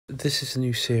This is a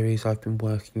new series I've been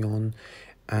working on,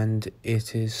 and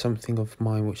it is something of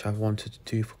mine which I've wanted to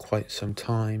do for quite some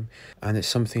time, and it's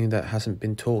something that hasn't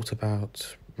been talked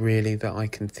about really that I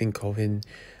can think of in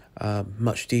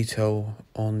much detail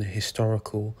on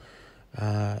historical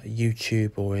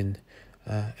YouTube or in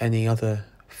any other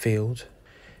field,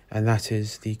 and that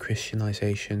is the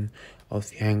Christianisation of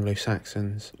the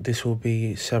Anglo-Saxons. This will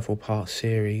be a several part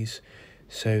series.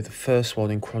 So the first one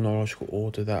in chronological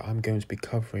order that I'm going to be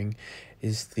covering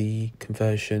is the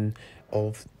conversion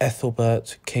of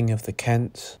Ethelbert, King of the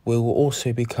Kents. We will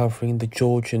also be covering the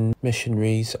Georgian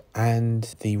missionaries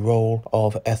and the role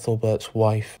of Ethelbert's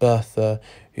wife Bertha,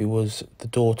 who was the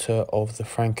daughter of the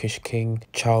Frankish king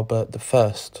Charlbert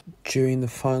I. During the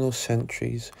final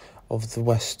centuries of the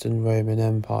Western Roman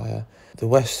Empire, the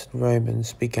Western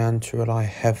Romans began to rely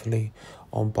heavily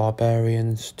on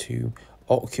barbarians to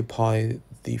occupy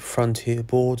the frontier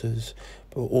borders,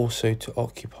 but also to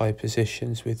occupy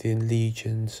positions within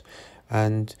legions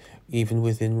and even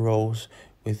within roles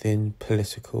within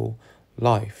political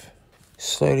life.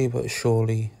 Slowly but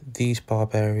surely, these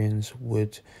barbarians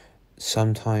would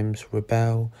sometimes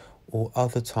rebel or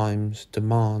other times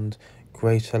demand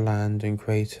greater land and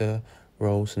greater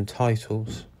roles and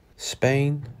titles.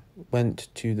 Spain went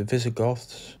to the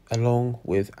Visigoths along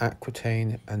with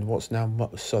Aquitaine and what's now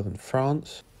southern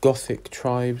France. Gothic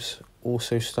tribes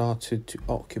also started to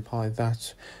occupy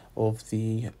that of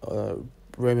the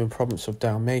Roman province of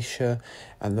Dalmatia,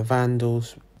 and the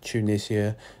Vandals,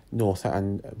 Tunisia,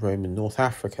 and Roman North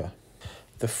Africa.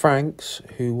 The Franks,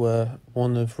 who were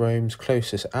one of Rome's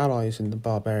closest allies in the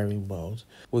barbarian world,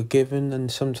 were given and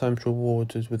sometimes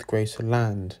rewarded with greater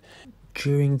land.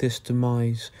 During this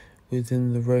demise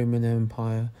within the Roman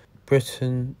Empire,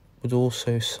 Britain would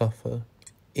also suffer.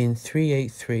 In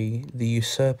 383, the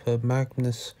usurper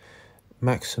Maximus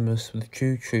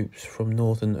withdrew troops from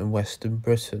northern and western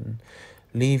Britain,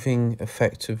 leaving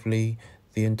effectively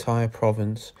the entire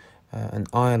province and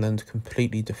Ireland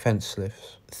completely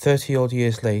defenceless. 30-odd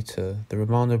years later, the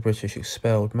Romano-British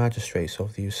expelled magistrates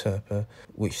of the usurper,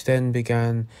 which then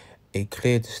began a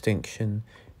clear distinction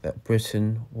that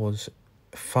Britain was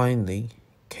finally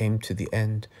came to the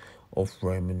end of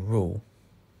Roman rule.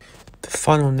 The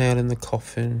final nail in the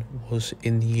coffin was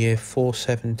in the year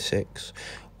 476,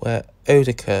 where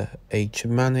Odoacer, a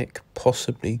Germanic,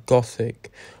 possibly Gothic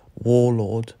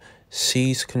warlord,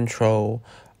 seized control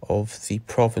of the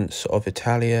province of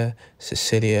Italia,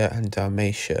 Sicilia and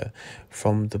Dalmatia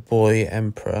from the boy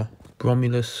emperor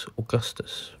Romulus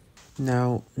Augustus.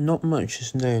 Now, not much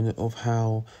is known of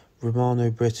how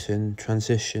Romano-Britain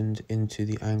transitioned into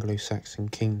the Anglo-Saxon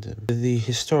kingdom. The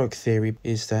historic theory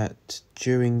is that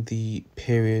during the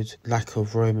period lack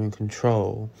of Roman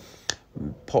control,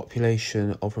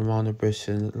 population of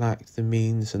Romano-Britain lacked the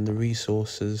means and the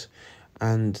resources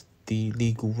and the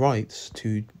legal rights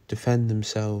to defend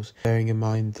themselves, bearing in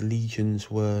mind the legions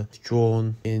were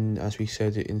drawn in, as we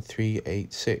said, in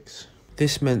 386.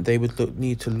 This meant they would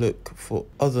need to look for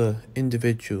other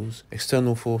individuals,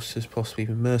 external forces, possibly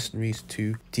even mercenaries,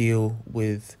 to deal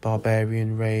with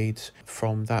barbarian raids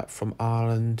from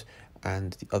Ireland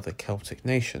and the other Celtic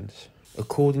nations.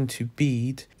 According to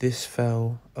Bede, this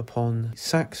fell upon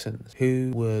Saxons,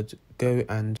 who would go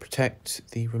and protect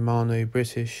the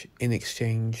Romano-British in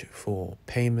exchange for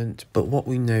payment. But what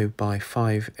we know by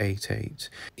 588,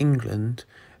 England,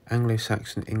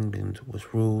 Anglo-Saxon England,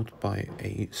 was ruled by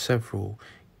several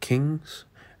kings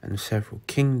and several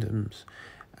kingdoms,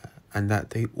 and that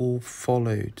they all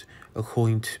followed,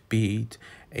 according to Bede,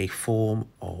 a form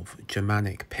of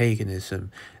Germanic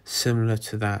paganism similar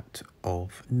to that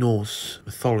of Norse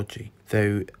mythology,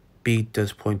 though Bede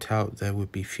does point out there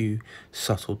would be few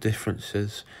subtle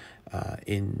differences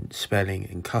in spelling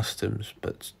and customs,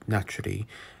 but naturally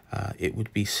it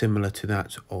would be similar to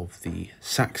that of the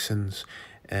Saxons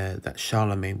that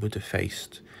Charlemagne would have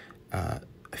faced a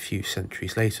few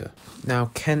centuries later. Now,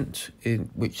 Kent,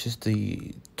 which is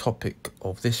the topic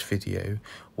of this video,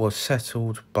 was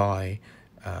settled by,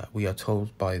 we are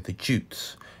told, by the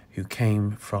Jutes, who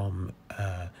came from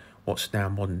what's now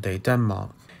modern-day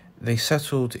Denmark. They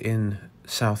settled in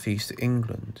southeast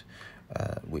England,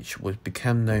 which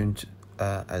became known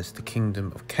as the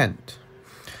Kingdom of Kent.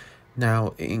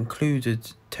 Now, it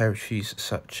included territories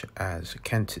such as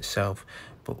Kent itself,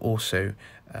 but also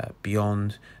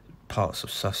beyond parts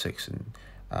of Sussex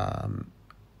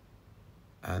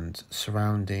and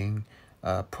surrounding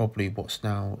probably what's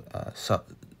now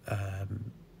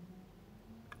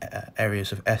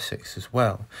areas of Essex as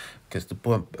well, because the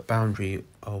boundary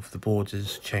of the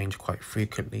borders changed quite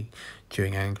frequently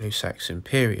during Anglo-Saxon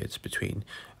periods between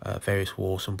various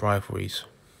wars and rivalries.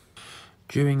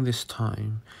 During this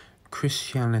time,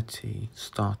 Christianity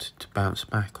started to bounce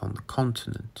back on the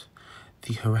continent.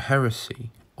 The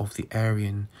heresy of the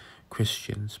Arian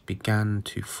Christians began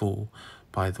to fall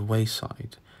by the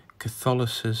wayside.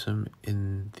 Catholicism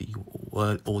in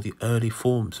the early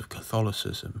forms of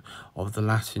Catholicism of the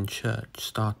Latin Church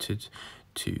started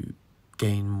to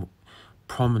gain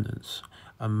prominence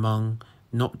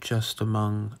not just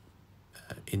among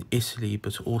in Italy,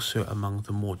 but also among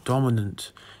the more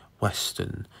dominant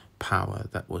Western power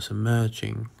that was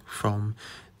emerging from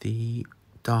the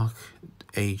Dark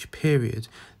Age period,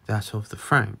 that of the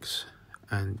Franks.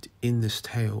 And in this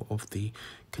tale of the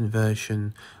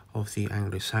conversion of the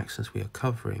Anglo-Saxons we are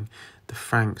covering, the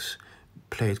Franks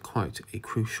played quite a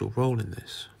crucial role in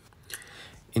this.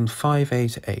 In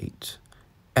 588,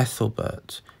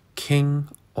 Ethelbert, king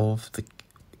of the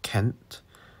Kent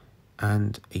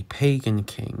and a pagan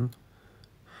king,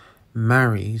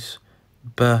 marries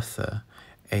Bertha,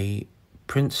 a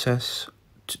princess,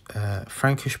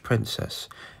 Frankish princess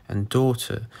and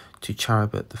daughter to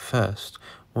Charibert I,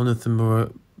 one of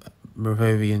the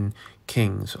Moravian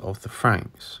kings of the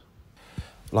Franks.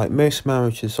 Like most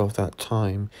marriages of that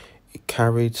time, it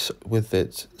carried with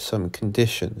it some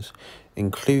conditions,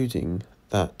 including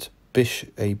that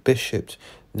a bishop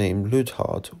named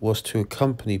Ludhard was to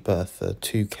accompany Bertha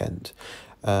to Kent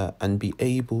and be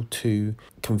able to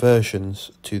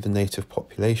conversions to the native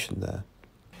population there.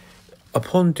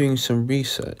 Upon doing some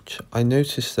research, I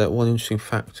noticed that one interesting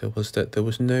factor was that there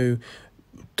was no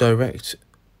direct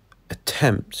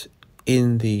attempt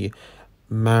in the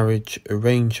marriage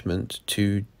arrangement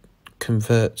to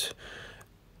convert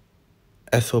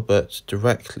Ethelbert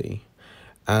directly,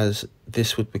 as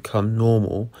this would become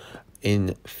normal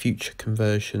in future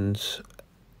conversions,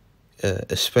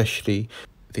 especially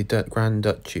the Grand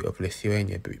Duchy of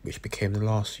Lithuania, which became the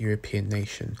last European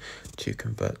nation to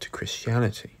convert to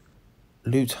Christianity.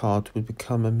 Luthard would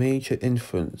become a major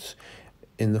influence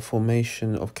in the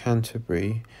formation of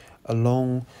Canterbury,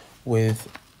 along with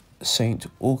Saint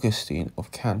Augustine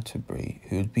of Canterbury,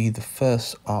 who would be the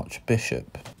first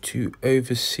archbishop to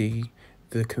oversee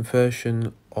the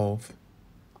conversion of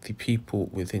the people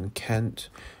within Kent,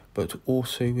 but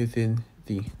also within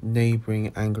the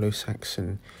neighbouring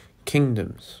Anglo-Saxon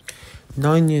kingdoms.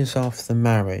 9 years after the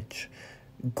marriage,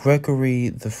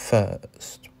 Gregory I,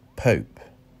 Pope,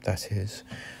 that is,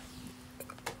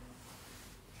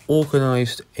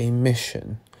 organised a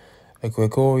mission, a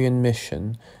Gregorian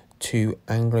mission, to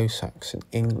Anglo-Saxon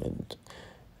England.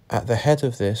 At the head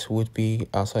of this would be,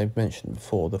 as I mentioned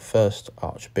before, the first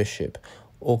Archbishop,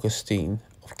 Augustine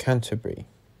of Canterbury.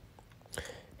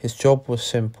 His job was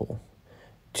simple: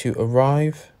 to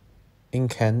arrive in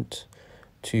Kent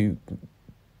to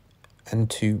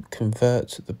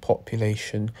convert the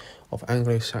population of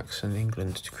Anglo-Saxon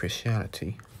England to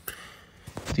Christianity.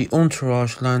 The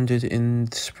entourage landed in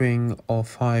the spring of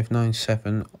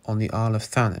 597 on the Isle of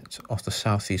Thanet off the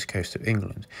southeast coast of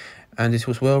England, and it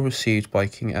was well received by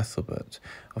King Ethelbert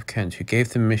of Kent, who gave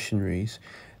the missionaries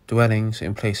dwellings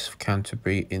in places of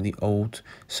Canterbury in the old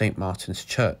St. Martin's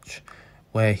Church,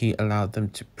 where he allowed them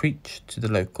to preach to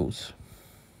the locals.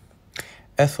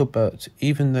 Ethelbert,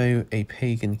 even though a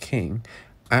pagan king,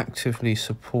 actively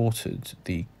supported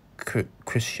the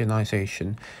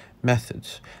Christianisation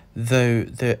methods, though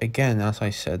there again, as I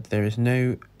said, there is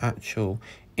no actual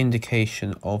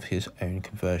indication of his own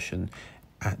conversion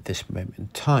at this moment in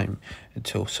time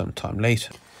until some time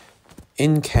later.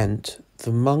 In Kent,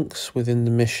 the monks within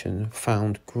the mission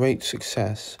found great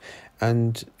success,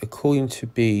 and according to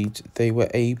Bede, they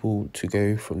were able to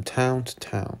go from town to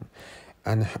town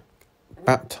and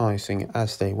baptizing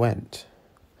as they went.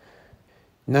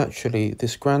 Naturally,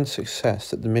 this grand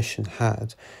success that the mission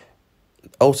had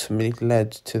ultimately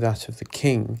led to that of the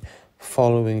king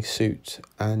following suit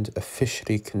and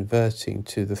officially converting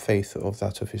to the faith of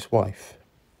that of his wife.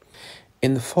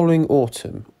 In the following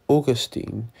autumn,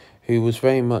 Augustine, who was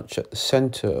very much at the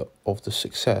centre of the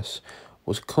success,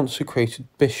 was consecrated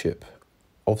bishop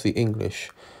of the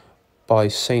English by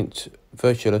Saint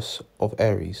Virgilius of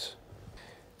Aries.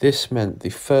 This meant the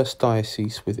first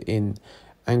diocese within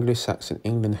Anglo-Saxon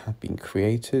England had been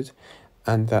created,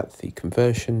 and that the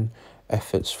conversion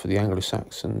efforts for the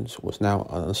Anglo-Saxons was now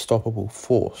an unstoppable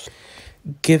force.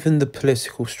 Given the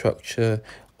political structure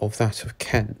of that of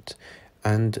Kent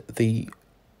and the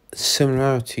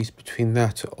similarities between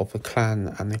that of a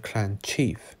clan and the clan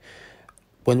chief,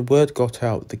 when word got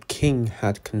out the king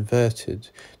had converted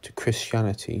to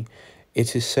Christianity,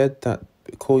 it is said that,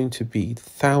 according to Bede,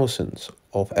 thousands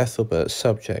of Ethelbert's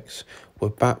subjects were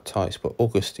baptized by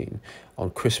Augustine on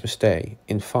Christmas Day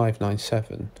in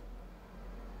 597.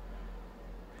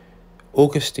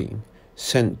 Augustine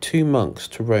sent 2 monks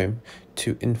to Rome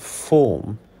to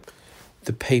inform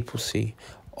the papacy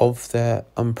of their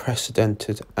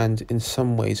unprecedented and in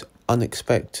some ways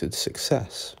unexpected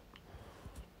success.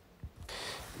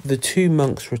 The 2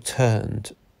 monks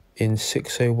returned in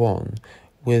 601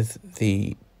 with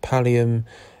the pallium,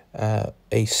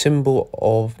 a symbol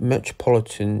of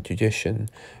metropolitan tradition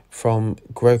from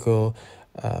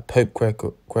Pope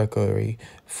Gregory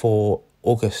for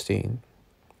Augustine,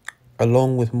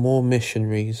 along with more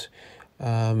missionaries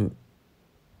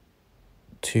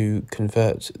to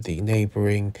convert the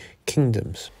neighbouring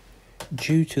kingdoms.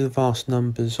 Due to the vast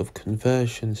numbers of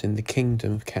conversions in the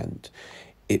Kingdom of Kent,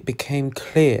 it became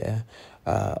clear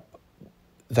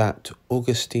that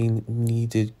Augustine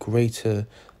needed greater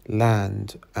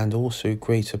land and also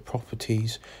greater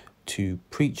properties to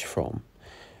preach from.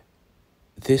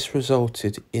 This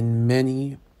resulted in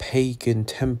many pagan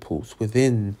temples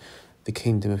within the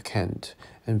Kingdom of Kent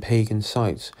and pagan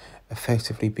sites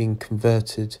effectively being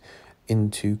converted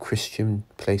into Christian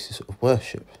places of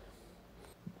worship.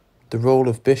 The role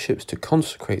of bishops to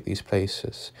consecrate these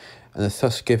places and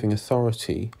thus giving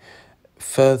authority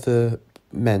further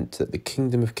meant that the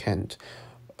Kingdom of Kent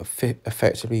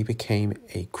effectively became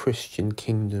a Christian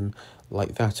kingdom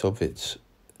like that of its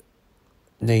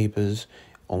neighbours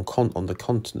on the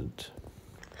continent.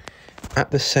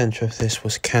 At the centre of this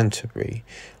was Canterbury.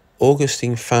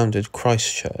 Augustine founded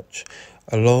Christ Church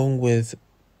along with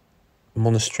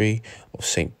monastery of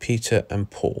St. Peter and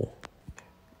Paul,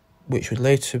 which would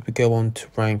later go on to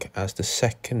rank as the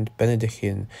second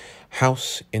Benedictine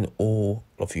house in all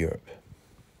of Europe.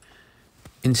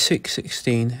 In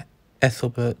 616,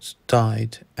 Ethelbert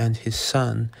died and his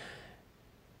son,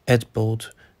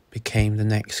 Edbald, became the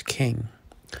next king,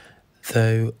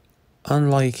 though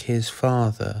unlike his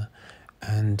father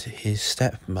and his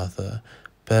stepmother,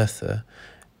 Bertha,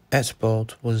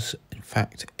 Etbald was in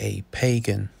fact a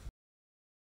pagan.